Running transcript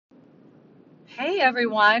Hey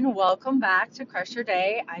everyone, welcome back to Crush Your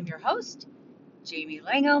Day. I'm your host, Jamie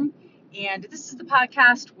Langham, and this is the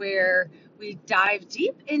podcast where we dive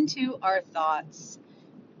deep into our thoughts,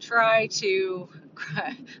 try to,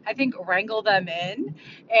 I think, wrangle them in,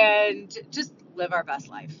 and just live our best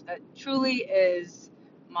life. That truly is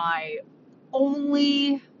my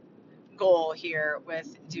only goal here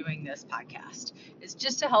with doing this podcast, is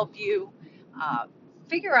just to help you uh,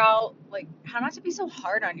 figure out like how not to be so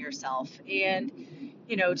hard on yourself, and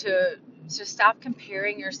to stop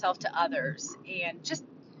comparing yourself to others, and just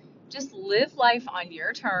live life on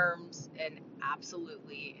your terms and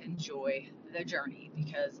absolutely enjoy the journey,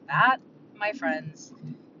 because that, my friends,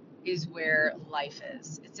 is where life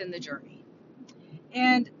is. It's in the journey.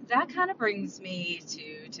 And that kind of brings me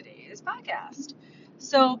to today's podcast.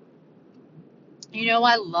 So,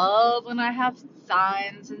 I love when I have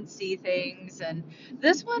signs and see things. And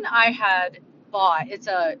this one I had bought. It's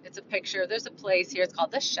a picture. There's a place here. It's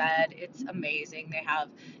called The Shed. It's amazing. They have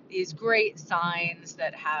these great signs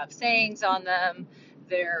that have sayings on them.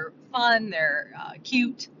 They're fun. They're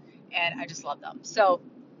cute, and I just love them. So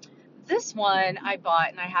this one I bought,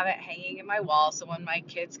 and I have it hanging in my wall. So when my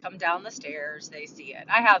kids come down the stairs, they see it.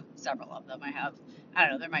 I have several of them. I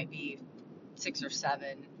don't know, there might be 6 or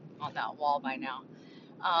 7 on that wall by now.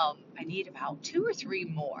 I need about 2 or 3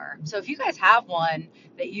 more. So if you guys have one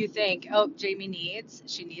that you think, oh, Jamie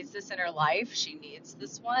she needs this in her life, she needs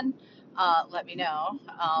this one, let me know.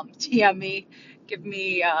 DM me, give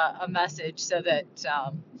me a message so that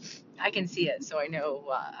I can see it, so I know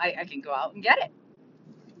I can go out and get it.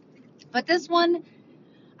 But this one,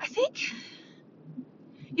 I think,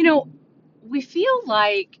 you know, we feel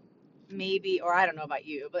like maybe, or I don't know about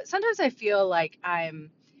you, but sometimes I feel like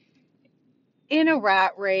I'm in a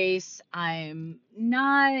rat race. I'm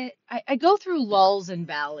not, I go through lulls and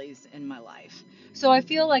valleys in my life. So I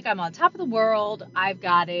feel like I'm on top of the world. I've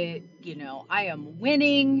got it, I am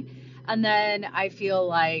winning. And then I feel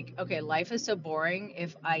like, okay, life is so boring.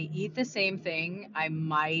 If I eat the same thing, I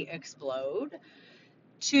might explode.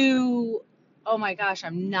 To, oh my gosh,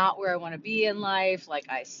 I'm not where I want to be in life. Like,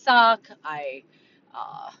 I suck.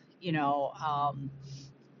 Uh, you know, um,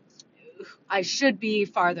 I should be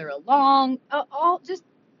farther along, all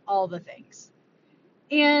the things.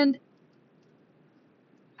 And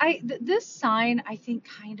this sign, I think,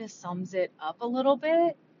 kind of sums it up a little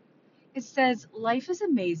bit. It says, life is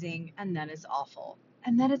amazing, and then it's awful,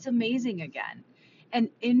 and then it's amazing again. And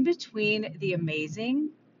in between the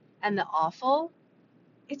amazing and the awful,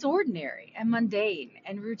 it's ordinary and mundane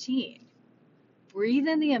and routine. Breathe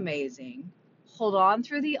in the amazing, hold on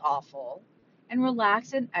through the awful, and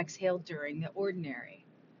relax and exhale during the ordinary.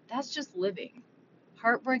 That's just living.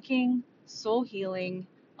 Heartbreaking, soul healing,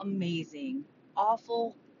 amazing,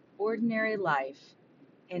 awful, ordinary life,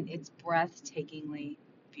 and it's breathtakingly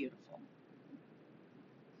beautiful.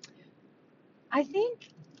 I think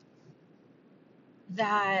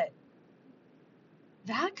that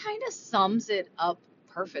that kind of sums it up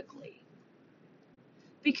perfectly,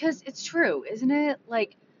 because it's true, isn't it?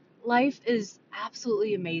 Like, life is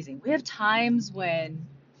absolutely amazing. We have times when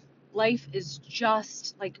life is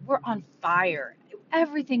just like we're on fire.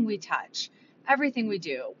 Everything we touch, everything we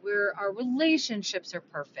do, our relationships are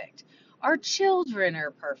perfect. Our children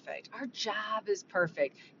are perfect. Our job is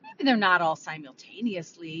perfect. Maybe they're not all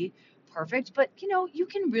simultaneously perfect, but you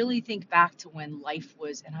can really think back to when life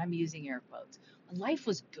was, and I'm using air quotes, when life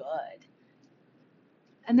was good.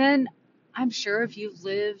 And then I'm sure if you've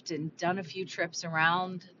lived and done a few trips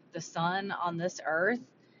around the sun on this earth,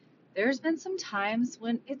 there's been some times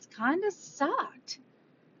when it's kind of sucked.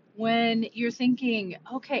 When you're thinking,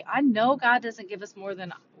 okay, I know God doesn't give us more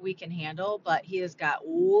than we can handle, but He has got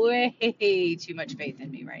way too much faith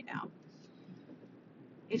in me right now.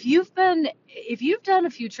 If you've done a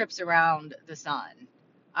few trips around the sun,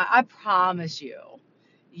 I promise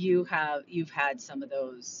you've had some of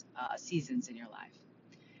those seasons in your life.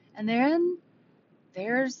 And then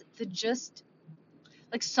there's the just,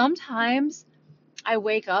 like, sometimes I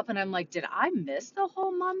wake up and I'm like, did I miss the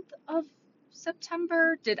whole month of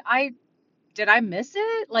September? Did I miss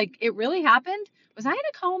it? Like, it really happened? Was I in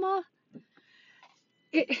a coma?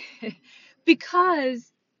 It,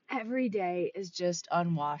 because every day is just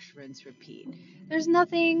unwash, rinse, repeat. There's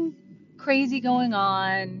nothing crazy going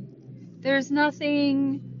on. There's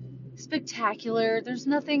nothing spectacular. There's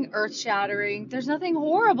nothing earth shattering. There's nothing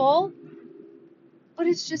horrible. But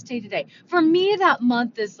it's just day to day. For me, that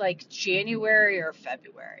month is like January or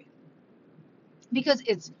February, because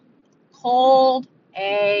it's cold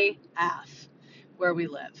AF where we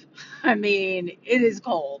live. I mean, it is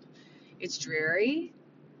cold. It's dreary.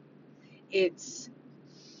 It's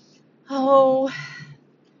Oh,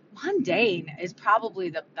 mundane is probably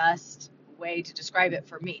the best way to describe it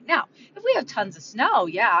for me. Now, if we have tons of snow,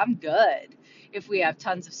 yeah, I'm good. If we have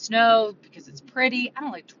tons of snow because it's pretty, I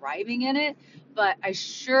don't like driving in it, but I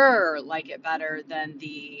sure like it better than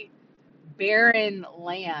the barren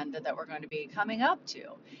land that we're going to be coming up to.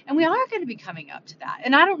 And we are going to be coming up to that.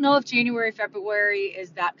 And I don't know if January, February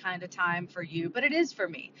is that kind of time for you, but it is for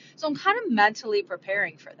me. So I'm kind of mentally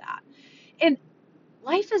preparing for that. And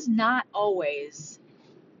life is not always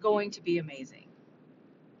going to be amazing.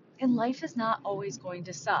 And life is not always going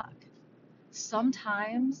to suck.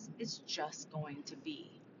 Sometimes it's just going to be.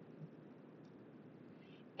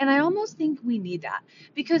 And I almost think we need that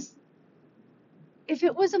because if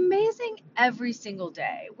it was amazing every single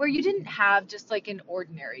day, where you didn't have just like an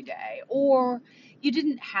ordinary day, or you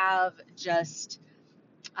didn't have just,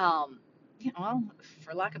 um,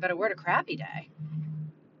 for lack of a better word, a crappy day,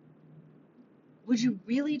 would you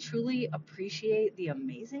really truly appreciate the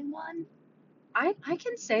amazing one? I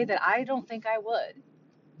can say that I don't think I would.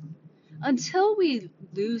 Until we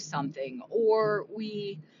lose something or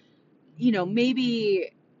we,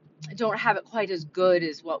 maybe don't have it quite as good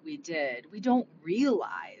as what we did, we don't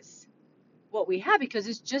realize what we have because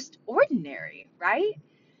it's just ordinary, right?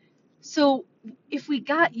 So if we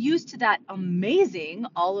got used to that amazing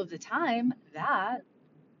all of the time, that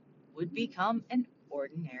would become an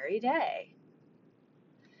ordinary day.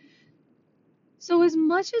 So, as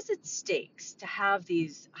much as it stakes to have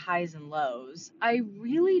these highs and lows, I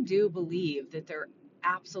really do believe that they're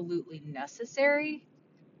absolutely necessary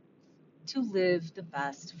to live the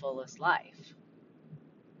best, fullest life.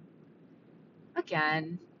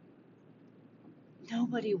 Again,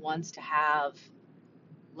 nobody wants to have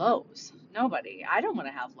lows. Nobody. I don't want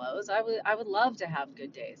to have lows. I would love to have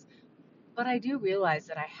good days. But I do realize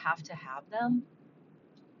that I have to have them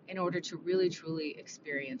in order to really truly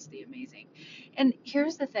experience the amazing. And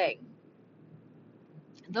here's the thing.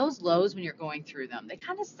 Those lows when you're going through them, they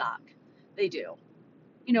kind of suck. They do.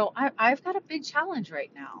 I've got a big challenge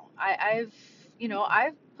right now. I've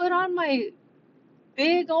put on my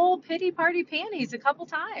big old pity party panties a couple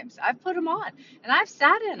times. I've put them on and I've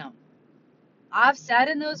sat in them. I've sat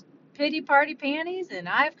in those pity party panties and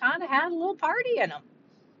I've kind of had a little party in them,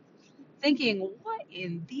 thinking, what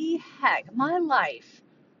in the heck? My life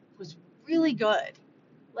was really good.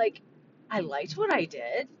 Like, I liked what I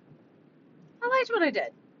did. I liked what I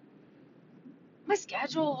did. My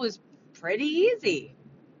schedule was pretty easy.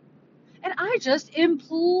 And I just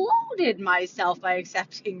imploded myself by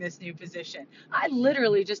accepting this new position. I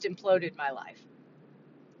literally just imploded my life.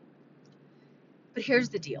 But here's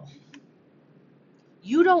the deal.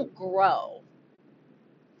 You don't grow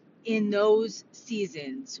in those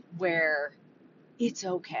seasons where it's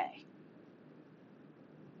okay.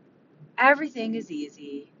 Everything is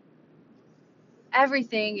easy.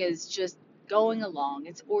 Everything is just going along.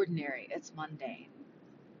 It's ordinary. It's mundane.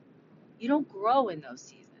 You don't grow in those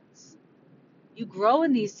seasons. You grow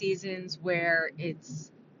in these seasons where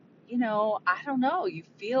it's, I don't know, you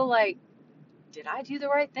feel like, did I do the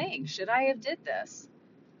right thing? Should I have did this?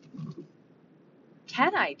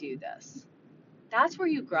 Can I do this? That's where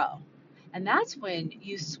you grow. And that's when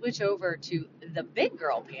you switch over to the big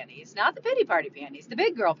girl panties, not the pity party panties, the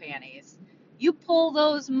big girl panties. You pull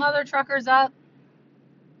those mother truckers up,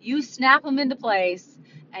 you snap them into place,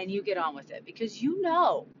 and you get on with it because you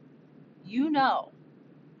know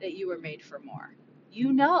that you were made for more.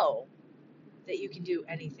 You know that you can do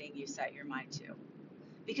anything you set your mind to.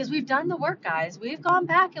 Because we've done the work, guys. We've gone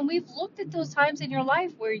back and we've looked at those times in your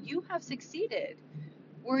life where you have succeeded,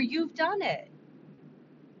 where you've done it.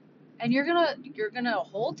 And you're gonna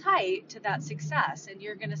hold tight to that success and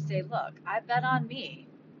you're gonna say, look, I bet on me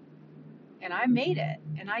and I made it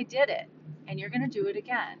and I did it. And you're gonna do it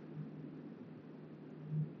again.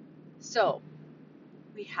 So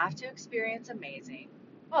we have to experience amazing.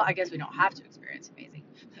 Well, I guess we don't have to experience amazing.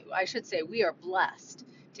 I should say we are blessed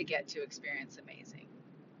to get to experience amazing.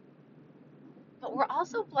 But we're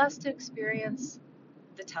also blessed to experience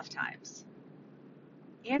the tough times.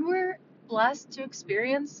 And we're blessed to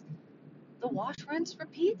experience the wash, rinse,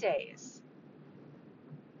 repeat days.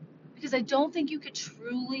 Because I don't think you could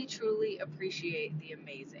truly, truly appreciate the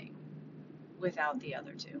amazing without the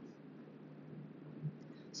other two.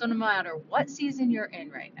 So no matter what season you're in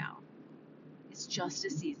right now, it's just a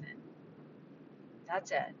season. That's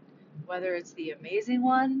it. Whether it's the amazing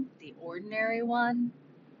one, the ordinary one,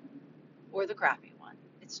 or the crappy one,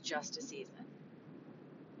 it's just a season.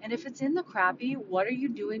 And if it's in the crappy, what are you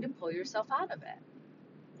doing to pull yourself out of it?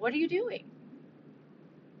 What are you doing?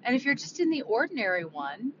 And if you're just in the ordinary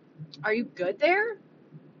one, are you good there?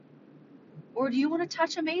 Or do you want to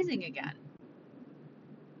touch amazing again?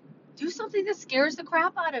 Do something that scares the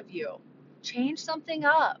crap out of you. Change something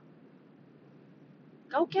up.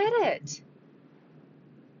 Go get it.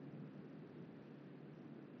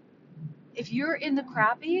 If you're in the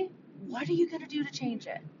crappy, what are you going to do to change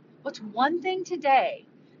it? What's one thing today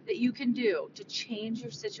that you can do to change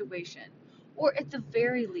your situation? Or at the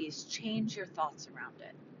very least, change your thoughts around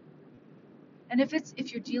it. And if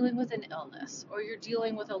you're dealing with an illness or you're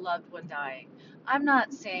dealing with a loved one dying, I'm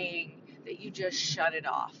not saying that you just shut it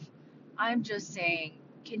off. I'm just saying,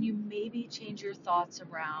 can you maybe change your thoughts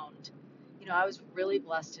around, I was really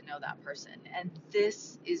blessed to know that person, and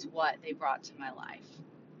this is what they brought to my life.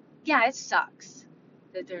 Yeah, it sucks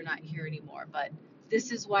that they're not here anymore, but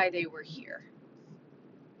this is why they were here.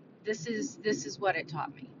 This is what it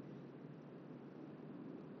taught me.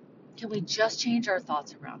 Can we just change our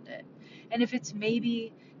thoughts around it? And if it's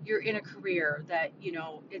maybe you're in a career that,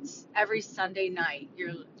 it's every Sunday night,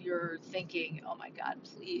 you're thinking, oh my God,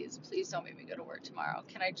 please don't make me go to work tomorrow.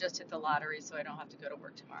 Can I just hit the lottery so I don't have to go to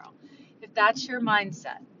work tomorrow? If that's your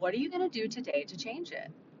mindset, what are you going to do today to change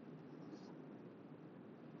it?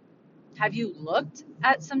 Have you looked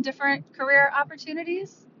at some different career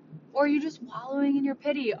opportunities? Or are you just wallowing in your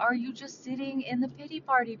pity? Are you just sitting in the pity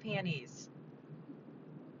party panties?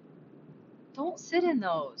 Don't sit in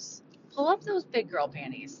those. Pull up those big girl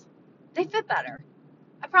panties. They fit better.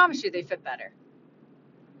 I promise you they fit better.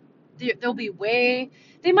 They'll be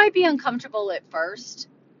they might be uncomfortable at first,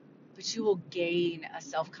 but you will gain a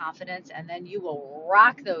self-confidence and then you will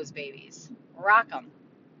rock those babies. Rock them.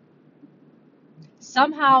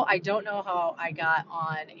 Somehow, I don't know how I got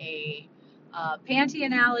on a panty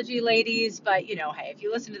analogy, ladies, but hey, if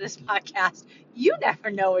you listen to this podcast, you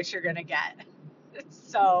never know what you're going to get.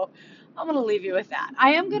 So I'm going to leave you with that.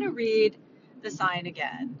 I am going to read the sign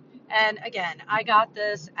again. And again, I got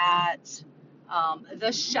this at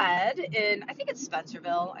the Shed in, I think it's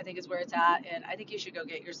Spencerville, I think is where it's at. And I think you should go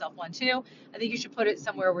get yourself one too. I think you should put it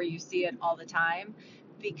somewhere where you see it all the time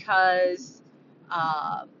because,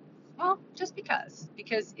 just because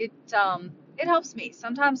it helps me.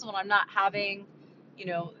 Sometimes when I'm not having,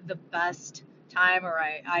 the best time or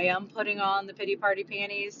I am putting on the pity party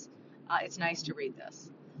panties, it's nice to read this.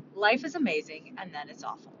 Life is amazing, and then it's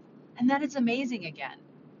awful. And then it's amazing again.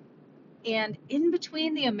 And in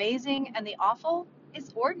between the amazing and the awful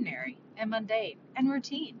is ordinary and mundane and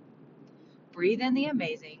routine. Breathe in the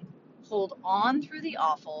amazing, hold on through the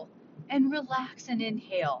awful, and relax and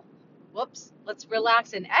inhale. Whoops, let's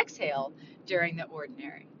relax and exhale during the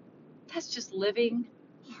ordinary. That's just living,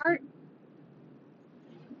 heart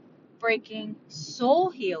breaking, soul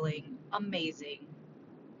healing, amazing,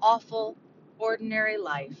 awful, ordinary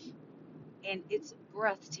life, and it's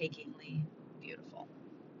breathtakingly beautiful.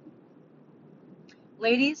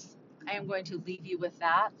 Ladies, I am going to leave you with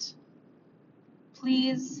that.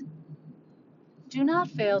 Please do not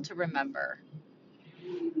fail to remember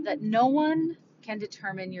that no one can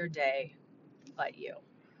determine your day but you.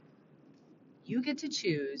 You get to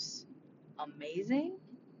choose amazing,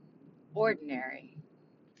 ordinary,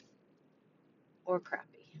 or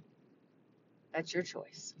crappy. That's your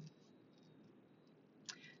choice.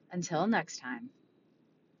 Until next time,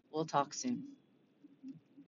 we'll talk soon.